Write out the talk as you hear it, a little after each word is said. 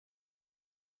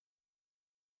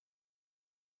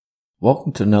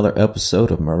Welcome to another episode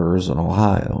of Murderers in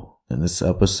Ohio. In this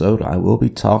episode, I will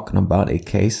be talking about a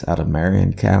case out of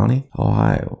Marion County,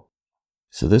 Ohio.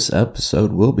 So this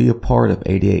episode will be a part of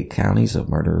 88 counties of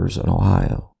murderers in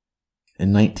Ohio.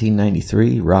 In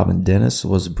 1993, Robin Dennis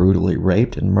was brutally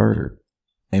raped and murdered.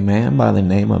 A man by the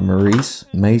name of Maurice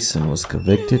Mason was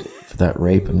convicted for that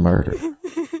rape and murder.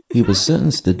 He was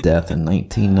sentenced to death in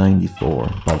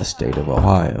 1994 by the state of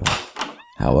Ohio.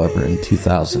 However, in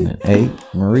 2008,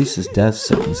 Maurice's death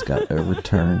sentence got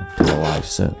overturned to a life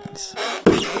sentence.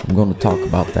 I'm going to talk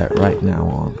about that right now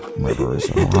on Murderers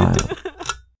in Ohio.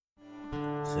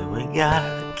 So we got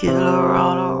a killer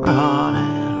on a run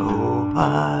in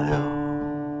Ohio.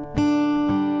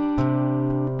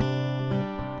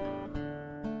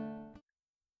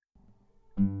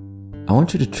 I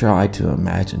want you to try to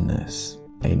imagine this.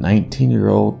 A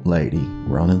 19-year-old lady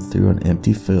running through an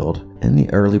empty field in the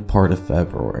early part of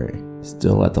February,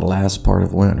 still at the last part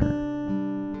of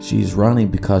winter. She's running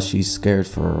because she's scared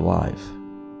for her life.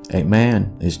 A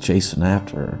man is chasing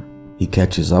after her. He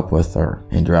catches up with her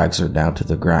and drags her down to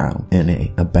the ground in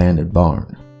an abandoned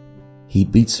barn. He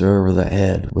beats her over the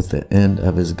head with the end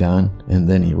of his gun and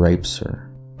then he rapes her.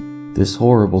 This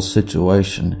horrible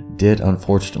situation did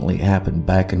unfortunately happen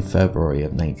back in February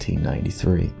of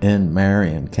 1993 in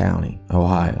Marion County,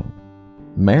 Ohio.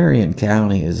 Marion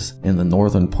County is in the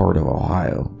northern part of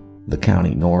Ohio, the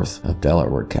county north of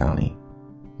Delaware County,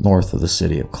 north of the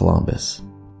city of Columbus.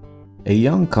 A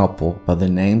young couple by the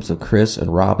names of Chris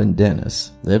and Robin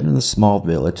Dennis lived in the small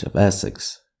village of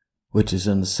Essex, which is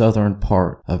in the southern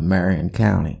part of Marion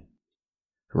County.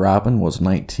 Robin was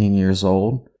 19 years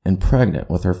old and pregnant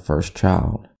with her first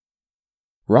child.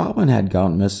 Robin had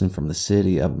gone missing from the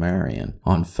city of Marion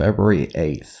on February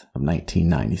 8th of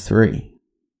 1993.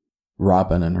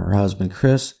 Robin and her husband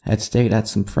Chris had stayed at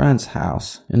some friend's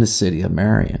house in the city of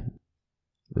Marion.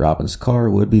 Robin's car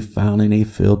would be found in a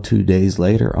field 2 days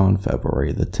later on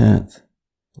February the 10th.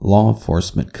 Law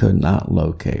enforcement could not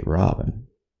locate Robin.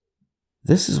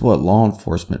 This is what law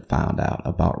enforcement found out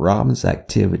about Robin's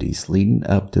activities leading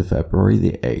up to February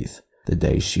the 8th, the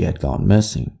day she had gone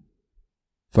missing.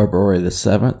 February the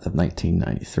 7th of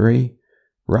 1993,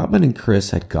 Robin and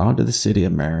Chris had gone to the city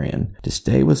of Marion to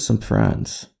stay with some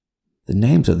friends. The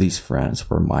names of these friends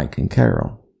were Mike and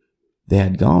Carol. They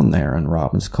had gone there in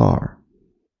Robin's car.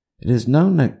 It is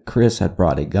known that Chris had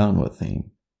brought a gun with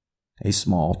him, a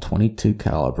small .22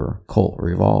 caliber Colt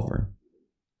revolver.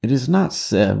 It is not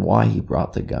said why he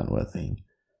brought the gun with him.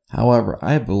 However,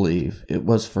 I believe it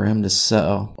was for him to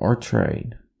sell or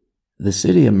trade. The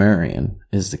city of Marion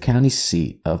is the county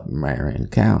seat of Marion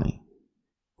County.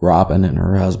 Robin and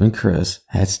her husband Chris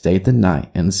had stayed the night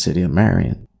in the city of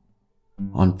Marion.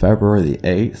 On February the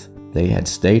 8th, they had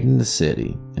stayed in the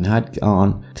city and had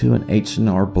gone to an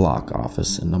H&R Block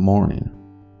office in the morning.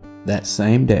 That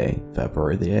same day,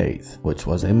 February the 8th, which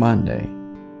was a Monday,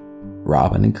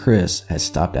 Robin and Chris had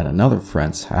stopped at another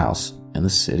friend's house in the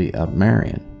city of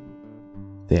Marion.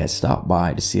 They had stopped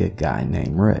by to see a guy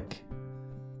named Rick.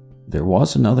 There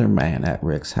was another man at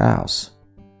Rick's house,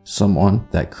 someone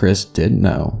that Chris did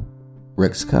know,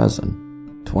 Rick's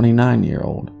cousin,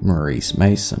 29-year-old Maurice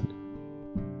Mason.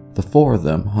 The four of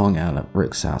them hung out at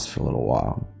Rick's house for a little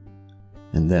while,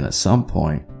 and then at some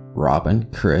point, Robin,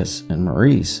 Chris, and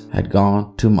Maurice had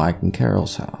gone to Mike and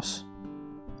Carol's house.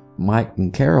 Mike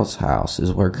and Carol's house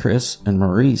is where Chris and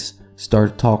Maurice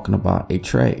started talking about a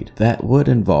trade that would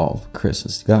involve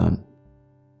Chris's gun.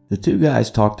 The two guys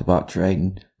talked about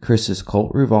trading Chris's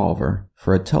Colt revolver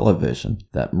for a television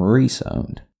that Maurice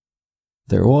owned.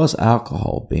 There was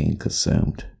alcohol being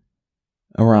consumed.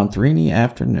 Around 3 in the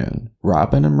afternoon,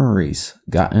 Robin and Maurice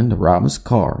got into Robin's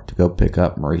car to go pick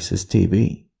up Maurice's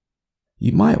TV.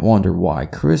 You might wonder why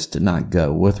Chris did not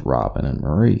go with Robin and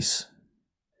Maurice.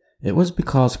 It was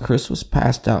because Chris was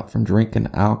passed out from drinking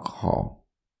alcohol.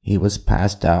 He was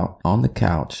passed out on the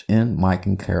couch in Mike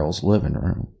and Carol's living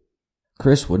room.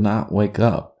 Chris would not wake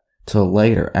up till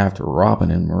later after Robin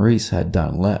and Maurice had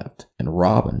done left, and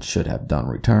Robin should have done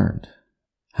returned.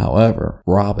 However,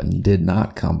 Robin did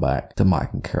not come back to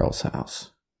Mike and Carol's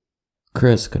house.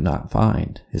 Chris could not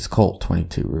find his Colt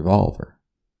 .22 revolver.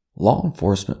 Law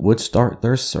enforcement would start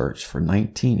their search for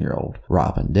 19-year-old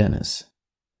Robin Dennis.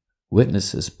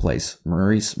 Witnesses placed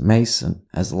Maurice Mason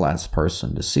as the last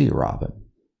person to see Robin.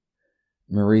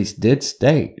 Maurice did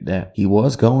state that he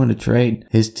was going to trade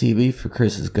his TV for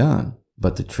Chris's gun,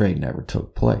 but the trade never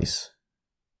took place.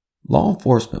 Law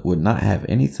enforcement would not have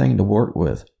anything to work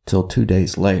with till 2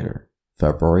 days later,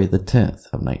 February the 10th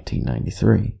of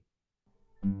 1993.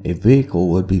 A vehicle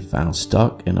would be found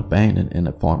stuck and abandoned in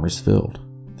a farmer's field.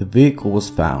 The vehicle was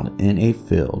found in a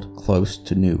field close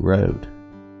to New Road.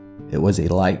 It was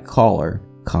a light color,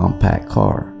 compact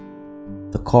car.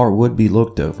 The car would be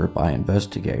looked over by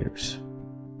investigators,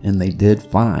 and they did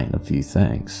find a few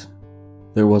things.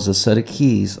 There was a set of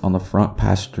keys on the front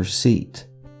passenger seat.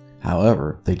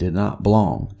 However, they did not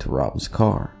belong to Robin's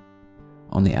car.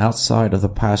 On the outside of the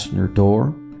passenger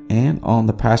door and on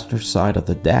the passenger side of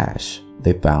the dash,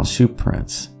 they found shoe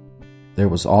prints. There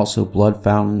was also blood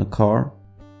found in the car.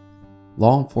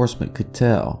 Law enforcement could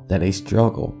tell that a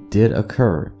struggle did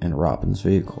occur in Robin's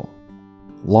vehicle.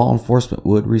 Law enforcement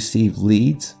would receive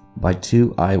leads by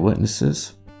 2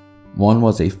 eyewitnesses. One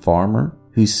was a farmer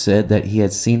who said that he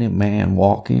had seen a man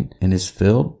walking in his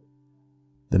field.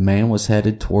 The man was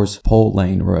headed towards Pole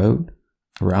Lane Road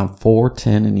around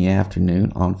 4:10 in the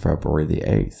afternoon on February the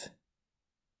 8th.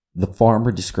 The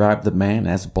farmer described the man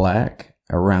as black,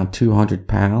 around 200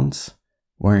 pounds,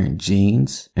 wearing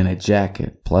jeans and a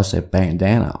jacket plus a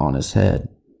bandana on his head.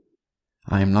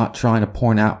 I am not trying to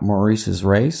point out Maurice's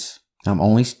race. I'm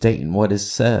only stating what it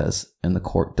says in the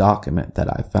court document that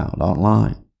I found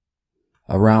online.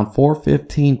 Around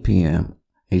 4:15 p.m.,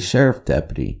 a sheriff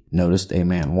deputy noticed a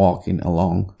man walking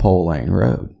along Pole Lane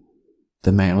Road.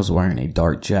 The man was wearing a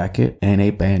dark jacket and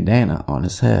a bandana on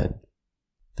his head.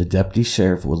 The deputy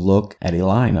sheriff would look at a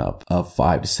lineup of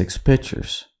 5 to 6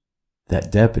 pictures. That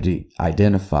deputy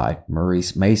identified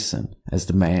Maurice Mason as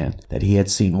the man that he had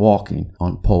seen walking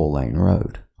on Pole Lane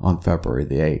Road on February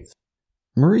the 8th.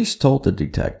 Maurice told the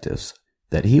detectives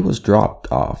that he was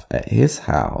dropped off at his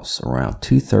house around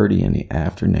 2:30 in the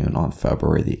afternoon on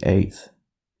February the 8th.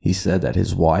 He said that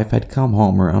his wife had come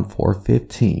home around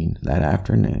 4:15 that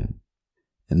afternoon,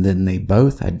 and then they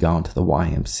both had gone to the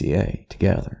YMCA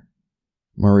together.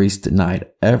 Maurice denied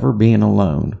ever being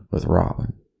alone with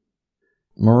Robin.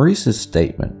 Maurice's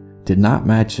statement did not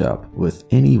match up with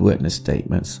any witness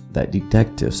statements that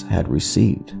detectives had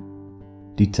received.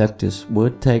 Detectives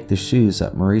would take the shoes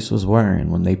that Maurice was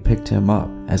wearing when they picked him up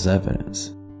as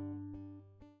evidence.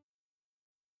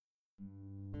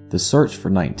 The search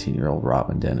for 19-year-old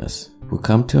Robin Dennis would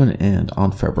come to an end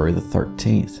on February the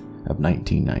 13th of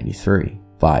 1993,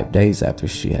 5 days after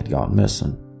she had gone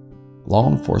missing. Law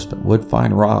enforcement would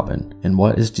find Robin in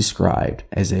what is described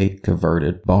as a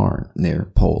converted barn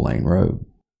near Pole Lane Road.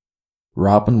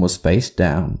 Robin was face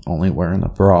down, only wearing a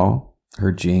bra.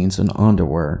 Her jeans and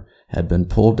underwear had been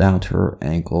pulled down to her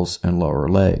ankles and lower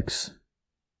legs.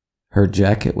 Her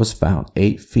jacket was found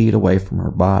 8 feet away from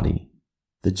her body.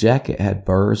 The jacket had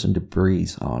burrs and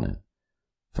debris on it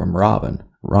from Robin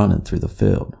running through the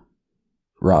field.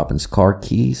 Robin's car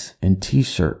keys and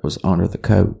t-shirt was under the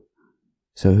coat.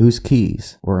 So whose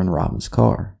keys were in Robin's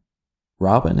car?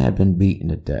 Robin had been beaten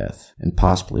to death and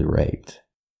possibly raped.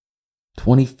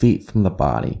 20 feet from the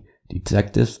body,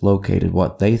 detectives located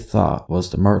what they thought was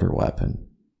the murder weapon,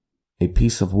 a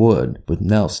piece of wood with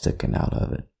nails sticking out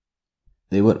of it.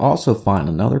 They would also find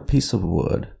another piece of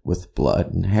wood with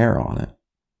blood and hair on it.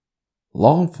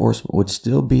 Law enforcement would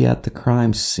still be at the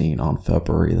crime scene on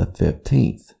February the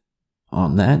 15th.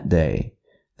 On that day,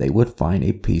 they would find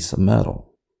a piece of metal.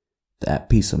 That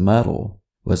piece of metal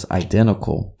was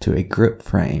identical to a grip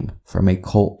frame from a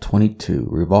Colt 22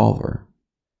 revolver,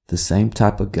 the same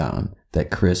type of gun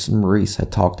that Chris and Maurice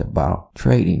had talked about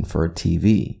trading for a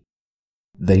TV.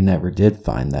 They never did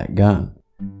find that gun.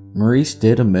 Maurice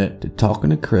did admit to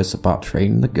talking to Chris about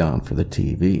trading the gun for the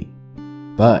TV,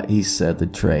 but he said the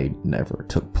trade never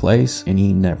took place and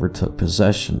he never took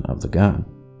possession of the gun.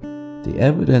 The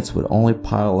evidence would only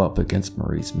pile up against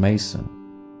Maurice Mason.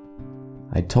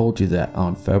 I told you that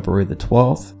on February the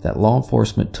 12th that law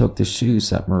enforcement took the shoes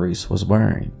that Maurice was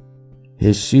wearing.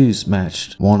 His shoes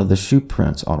matched one of the shoe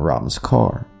prints on Robin's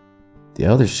car. The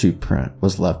other shoe print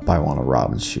was left by one of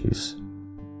Robin's shoes.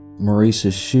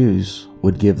 Maurice's shoes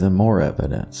would give them more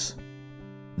evidence.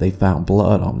 They found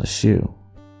blood on the shoe,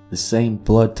 the same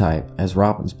blood type as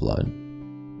Robin's blood.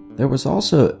 There was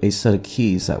also a set of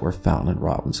keys that were found in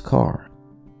Robin's car.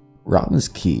 Robin's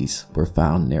keys were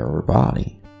found near her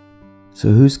body.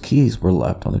 So whose keys were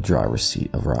left on the driver's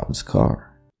seat of Robin's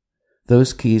car?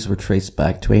 Those keys were traced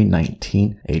back to a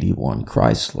 1981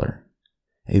 Chrysler,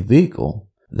 a vehicle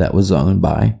that was owned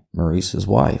by Maurice's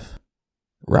wife.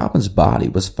 Robin's body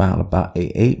was found about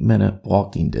a 8-minute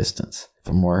walking distance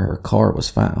from where her car was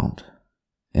found,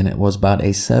 and it was about a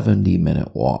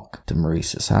 70-minute walk to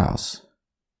Maurice's house.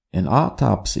 An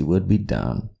autopsy would be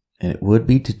done, and it would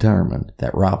be determined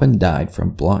that Robin died from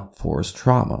blunt force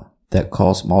trauma that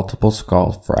caused multiple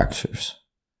skull fractures.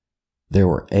 There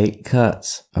were 8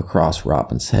 cuts across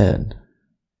Robin's head.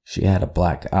 She had a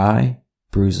black eye,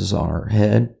 bruises on her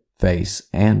head, face,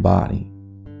 and body.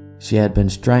 She had been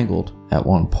strangled at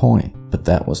one point, but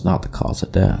that was not the cause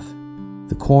of death.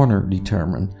 The coroner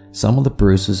determined some of the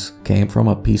bruises came from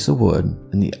a piece of wood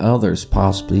and the others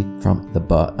possibly from the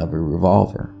butt of a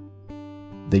revolver.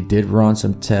 They did run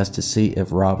some tests to see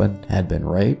if Robin had been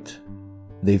raped.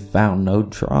 They found no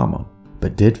trauma,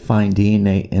 but did find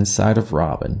DNA inside of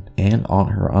Robin and on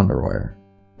her underwear.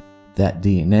 That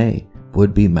DNA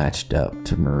would be matched up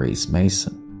to Maurice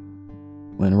Mason.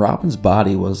 When Robin's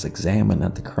body was examined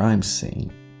at the crime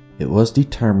scene, it was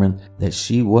determined that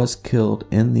she was killed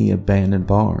in the abandoned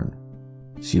barn.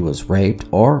 She was raped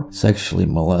or sexually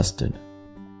molested,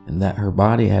 and that her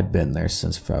body had been there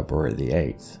since February the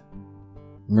 8th.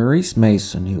 Maurice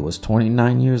Mason, who was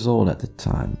 29 years old at the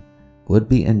time, would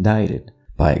be indicted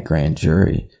by a grand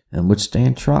jury and would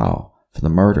stand trial for the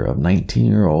murder of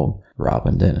 19-year-old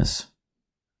Robin Dennis.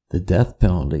 The death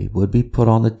penalty would be put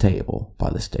on the table by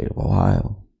the state of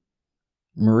Ohio.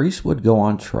 Maurice would go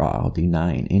on trial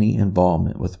denying any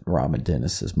involvement with Robin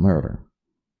Dennis's murder.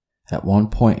 At one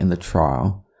point in the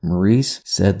trial, Maurice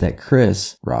said that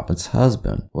Chris, Robin's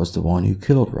husband, was the one who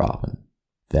killed Robin.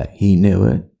 That he knew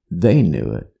it, they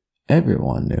knew it,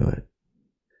 everyone knew it.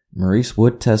 Maurice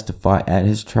would testify at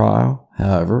his trial,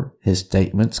 however, his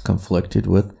statements conflicted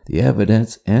with the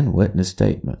evidence and witness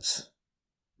statements.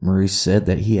 Maurice said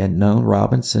that he had known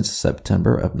Robin since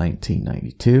September of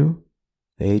 1992.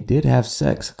 They did have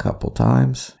sex a couple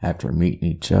times after meeting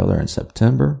each other in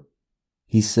September.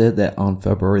 He said that on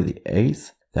February the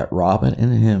 8th, that Robin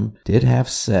and him did have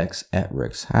sex at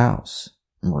Rick's house,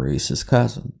 Maurice's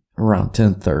cousin, around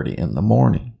 10:30 in the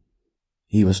morning.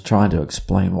 He was trying to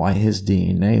explain why his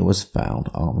DNA was found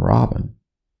on Robin.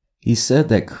 He said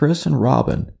that Chris and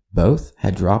Robin both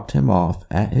had dropped him off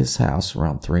at his house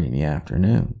around 3 in the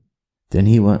afternoon. Then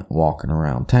he went walking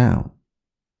around town.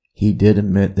 He did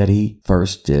admit that he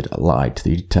first did lie to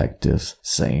the detectives,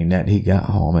 saying that he got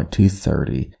home at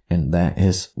 2:30 and that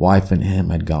his wife and him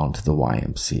had gone to the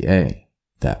YMCA.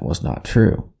 That was not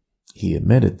true. He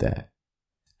admitted that.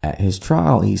 At his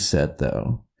trial, he said,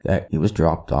 though, that he was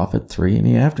dropped off at 3 in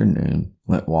the afternoon,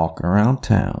 went walking around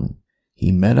town.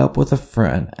 He met up with a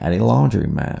friend at a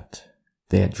laundromat.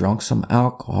 They had drunk some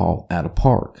alcohol at a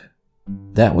park.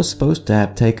 That was supposed to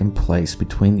have taken place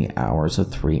between the hours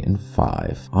of 3 and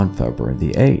 5 on February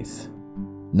the 8th.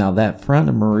 Now that friend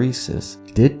of Maurice's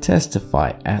did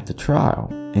testify at the trial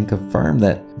and confirmed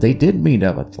that they did meet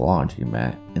up at the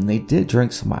laundromat and they did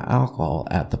drink some alcohol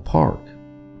at the park.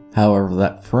 However,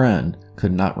 that friend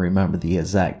could not remember the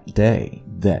exact day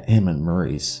that him and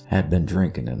Maurice had been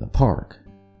drinking in the park.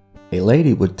 A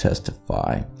lady would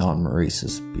testify on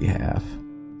Maurice's behalf,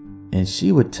 and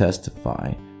she would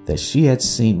testify that she had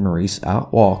seen Maurice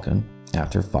out walking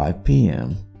after 5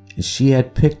 p.m. and she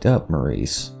had picked up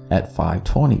Maurice at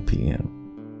 5:20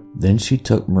 p.m. Then she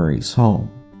took Maurice home.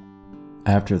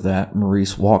 After that,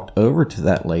 Maurice walked over to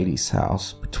that lady's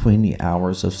house between the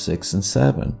hours of 6 and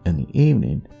 7 in the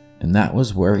evening, and that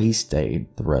was where he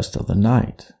stayed the rest of the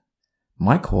night.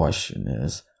 My question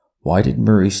is, why did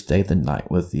Maurice stay the night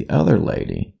with the other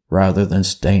lady rather than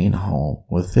staying home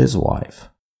with his wife?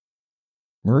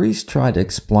 Maurice tried to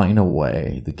explain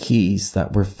away the keys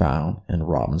that were found in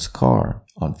Robin's car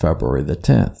on February the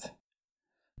 10th.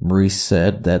 Maurice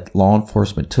said that law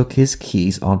enforcement took his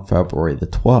keys on February the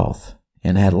 12th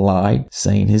and had lied,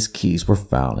 saying his keys were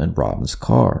found in Robin's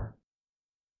car.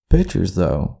 Pictures,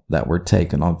 though, that were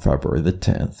taken on February the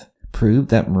 10th proved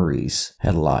that Maurice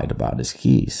had lied about his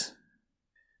keys.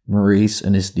 Maurice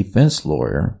and his defense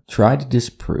lawyer tried to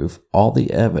disprove all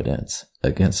the evidence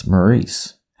against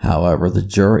Maurice. However, the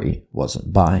jury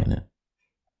wasn't buying it.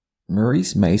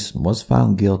 Maurice Mason was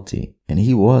found guilty and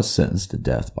he was sentenced to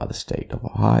death by the state of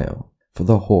Ohio for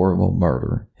the horrible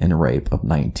murder and rape of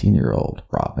 19-year-old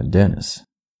Robin Dennis.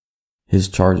 His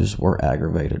charges were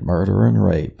aggravated murder and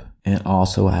rape and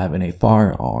also having a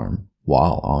firearm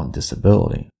while on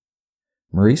disability.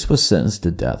 Maurice was sentenced to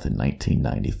death in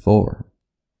 1994.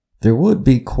 There would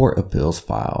be court appeals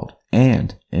filed,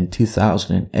 and in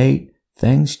 2008,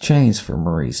 things changed for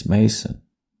Maurice Mason.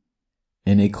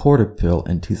 In a court appeal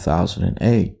in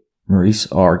 2008,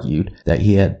 Maurice argued that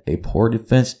he had a poor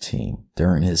defense team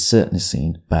during his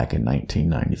sentencing back in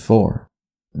 1994.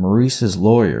 Maurice's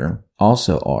lawyer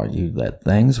also argued that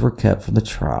things were kept from the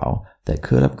trial that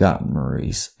could have gotten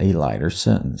Maurice a lighter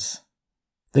sentence.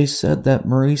 They said that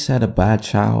Maurice had a bad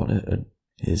childhood.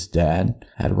 His dad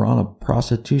had run a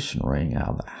prostitution ring out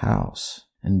of the house,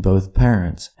 and both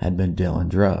parents had been dealing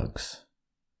drugs.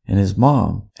 And his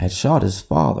mom had shot his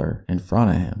father in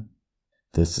front of him.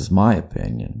 This is my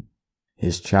opinion.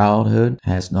 His childhood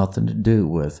has nothing to do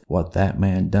with what that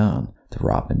man done to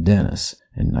Robin Dennis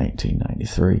in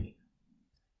 1993.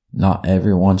 Not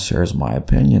everyone shares my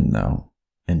opinion though.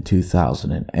 In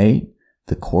 2008,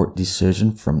 the court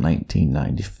decision from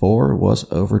 1994 was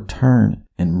overturned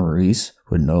and Maurice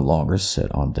would no longer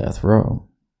sit on death row.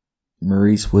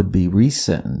 Maurice would be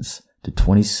resentenced to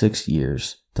 26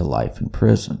 years to life in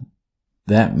prison.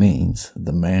 That means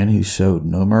the man who showed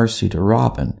no mercy to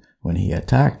Robin when he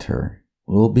attacked her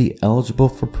will be eligible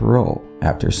for parole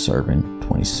after serving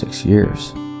 26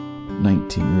 years.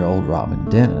 19-year-old Robin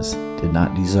Dennis did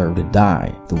not deserve to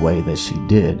die the way that she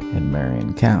did in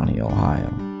Marion County, Ohio.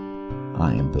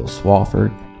 I am Bill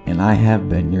Swafford, and I have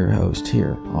been your host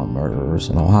here on Murderers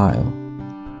in Ohio.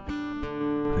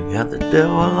 We got the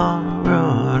devil on the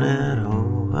run in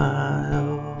Ohio.